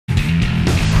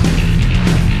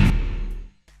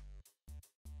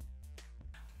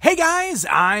Hey guys,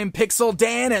 I'm Pixel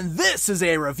Dan, and this is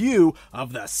a review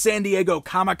of the San Diego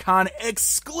Comic-Con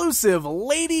exclusive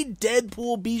Lady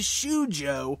Deadpool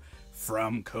Bishoujo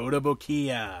from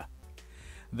Kotobukiya.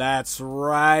 That's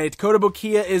right,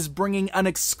 Kotobukiya is bringing an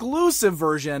exclusive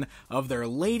version of their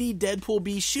Lady Deadpool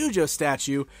Bishoujo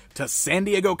statue to San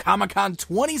Diego Comic-Con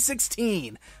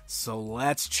 2016, so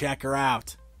let's check her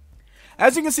out.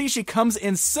 As you can see, she comes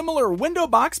in similar window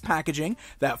box packaging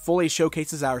that fully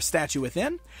showcases our statue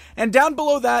within, and down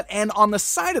below that and on the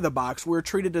side of the box, we're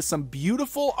treated to some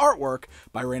beautiful artwork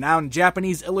by renowned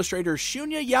Japanese illustrator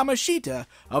Shunya Yamashita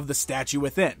of the statue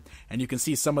within, and you can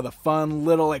see some of the fun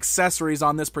little accessories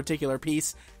on this particular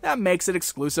piece that makes it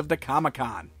exclusive to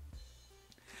Comic-Con.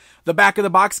 The back of the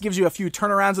box gives you a few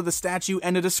turnarounds of the statue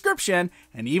and a description,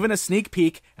 and even a sneak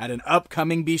peek at an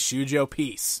upcoming Bishoujo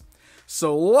piece.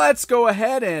 So let's go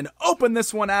ahead and open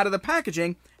this one out of the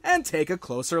packaging and take a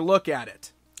closer look at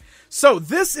it. So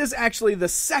this is actually the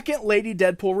second Lady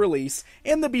Deadpool release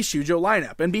in the Bishoujo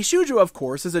lineup. And Bishoujo, of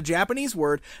course, is a Japanese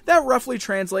word that roughly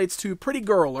translates to pretty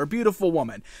girl or beautiful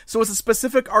woman. So it's a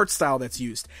specific art style that's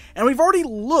used. And we've already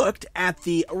looked at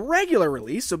the regular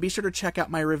release, so be sure to check out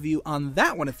my review on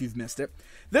that one if you've missed it.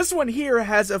 This one here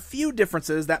has a few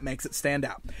differences that makes it stand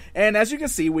out. And as you can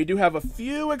see, we do have a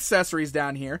few accessories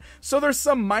down here, so there's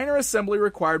some minor assembly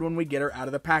required when we get her out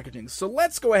of the packaging. So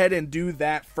let's go ahead and do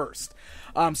that first.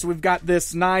 So we've got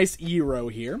this nice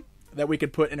Eero here that we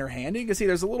could put in her hand. You can see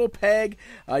there's a little peg.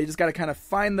 You just got to kind of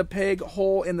find the peg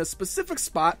hole in the specific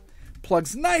spot.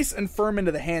 Plugs nice and firm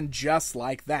into the hand just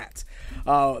like that.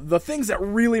 The things that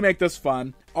really make this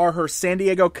fun are her San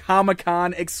Diego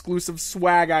Comic-Con exclusive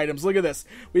swag items. Look at this.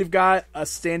 We've got a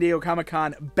San Diego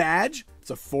Comic-Con badge. It's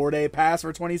a 4-day pass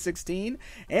for 2016.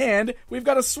 And we've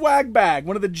got a swag bag,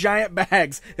 one of the giant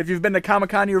bags. If you've been to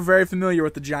Comic-Con, you're very familiar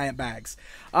with the giant bags.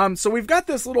 So we've got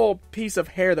this little piece of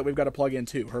hair that we've got to plug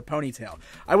into, her ponytail.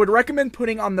 I would recommend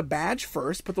putting on the badge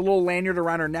first. Put the little lanyard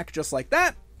around her neck just like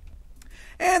that.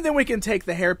 And then we can take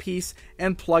the hair piece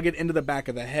and plug it into the back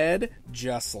of the head,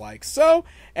 just like so.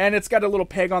 And it's got a little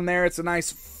peg on there. It's a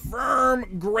nice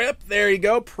firm grip. There you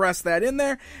go. Press that in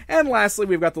there. And lastly,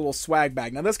 we've got the little swag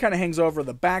bag. Now this kind of hangs over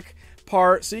the back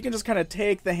part, so you can just kind of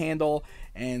take the handle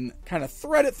and kind of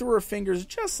thread it through her fingers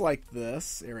just like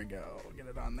this. There we go. Get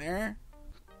it on there.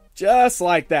 Just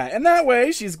like that. And that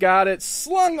way, she's got it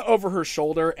slung over her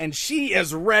shoulder, and she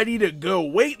is ready to go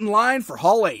wait in line for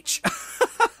Hall H.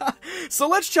 So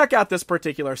let's check out this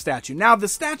particular statue. Now, the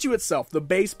statue itself, the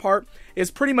base part,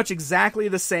 is pretty much exactly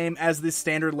the same as the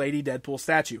standard Lady Deadpool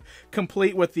statue,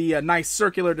 complete with the nice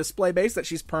circular display base that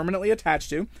she's permanently attached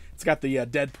to. It's got the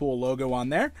Deadpool logo on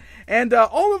there. And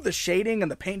all of the shading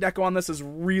and the paint deco on this is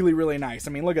really, really nice.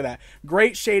 I mean, look at that.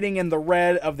 Great shading in the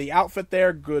red of the outfit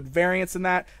there. Good variance in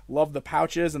that. Love the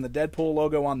pouches and the Deadpool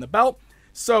logo on the belt.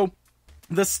 So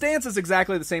the stance is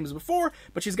exactly the same as before,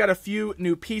 but she's got a few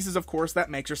new pieces, of course, that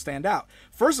makes her stand out.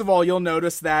 First of all, you'll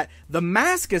notice that the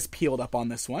mask is peeled up on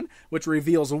this one, which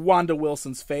reveals Wanda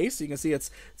Wilson's face. You can see it's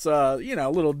a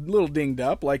little dinged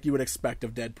up, like you would expect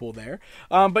of Deadpool there.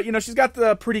 But, she's got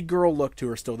the pretty girl look to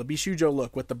her still, the Bishoujo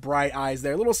look with the bright eyes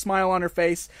there, a little smile on her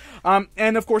face.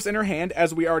 And, of course, in her hand,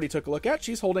 as we already took a look at,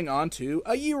 she's holding on to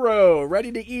a Eero,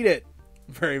 ready to eat it.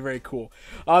 Very, very cool.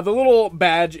 The little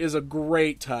badge is a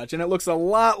great touch, and it looks a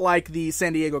lot like the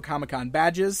San Diego Comic-Con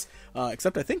badges,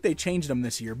 except I think they changed them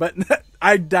this year, but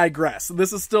I digress.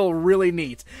 This is still really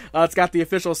neat. It's got the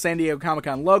official San Diego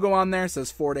Comic-Con logo on there. It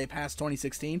says 4-day pass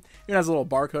 2016. It has a little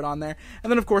barcode on there.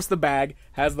 And then, of course, the bag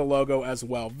has the logo as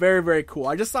well. Very, very cool.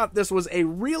 I just thought this was a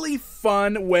really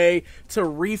fun way to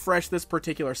refresh this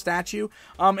particular statue.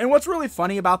 And what's really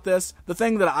funny about this, the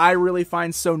thing that I really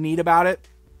find so neat about it,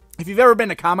 if you've ever been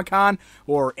to Comic-Con,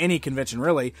 or any convention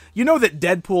really, you know that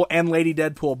Deadpool and Lady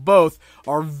Deadpool both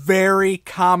are very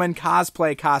common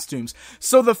cosplay costumes.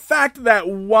 So the fact that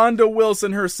Wanda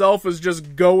Wilson herself is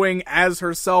just going as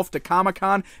herself to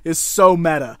Comic-Con is so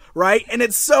meta, right? And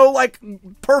it's so,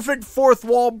 perfect fourth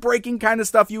wall breaking kind of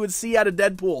stuff you would see out of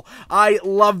Deadpool. I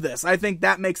love this. I think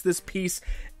that makes this piece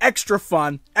extra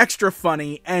fun, extra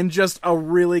funny, and just a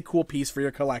really cool piece for your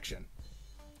collection.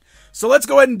 So let's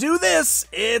go ahead and do this.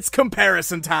 It's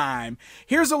comparison time.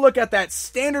 Here's a look at that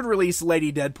standard release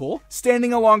Lady Deadpool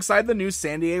standing alongside the new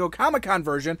San Diego Comic-Con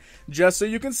version, just so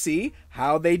you can see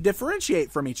how they differentiate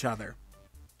from each other.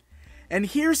 And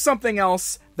here's something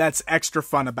else that's extra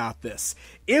fun about this.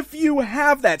 If you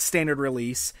have that standard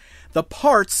release, the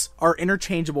parts are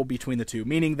interchangeable between the two,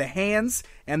 meaning the hands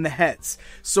and the heads.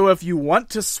 So if you want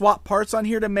to swap parts on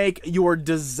here to make your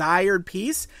desired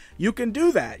piece, you can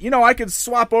do that. You know, I could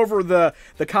swap over the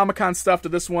Comic-Con stuff to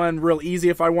this one real easy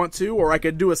if I want to, or I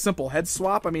could do a simple head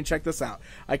swap. I mean, check this out.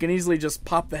 I can easily just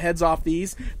pop the heads off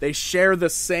these. They share the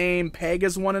same peg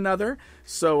as one another.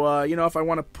 So, you know, if I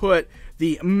want to put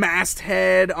the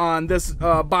masthead on this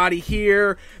body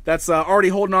here that's already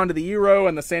holding on to the Euro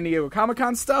and the San Diego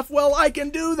Comic-Con stuff, well, I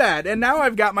can do that. And now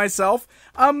I've got myself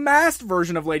a masked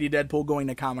version of Lady Deadpool going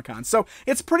to Comic-Con. So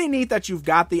it's pretty neat that you've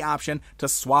got the option to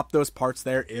swap those parts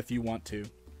there if you want to.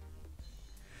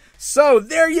 So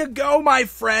there you go, my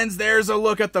friends. There's a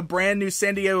look at the brand new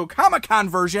San Diego Comic-Con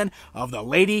version of the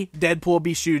Lady Deadpool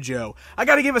Bishoujo. I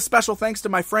gotta give a special thanks to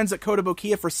my friends at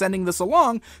Kotobukiya for sending this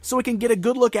along so we can get a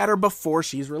good look at her before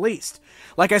she's released.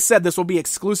 Like I said, this will be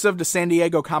exclusive to San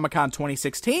Diego Comic-Con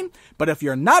 2016, but if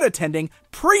you're not attending,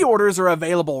 pre-orders are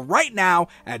available right now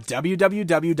at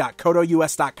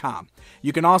www.kotous.com.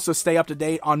 You can also stay up to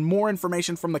date on more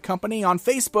information from the company on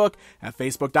Facebook at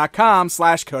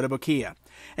facebook.com/Kotobukiya.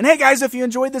 And hey guys, if you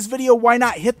enjoyed this video, why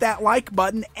not hit that like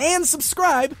button and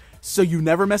subscribe so you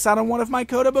never miss out on one of my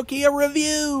Kotobukiya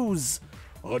reviews.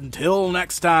 Until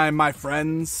next time, my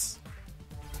friends.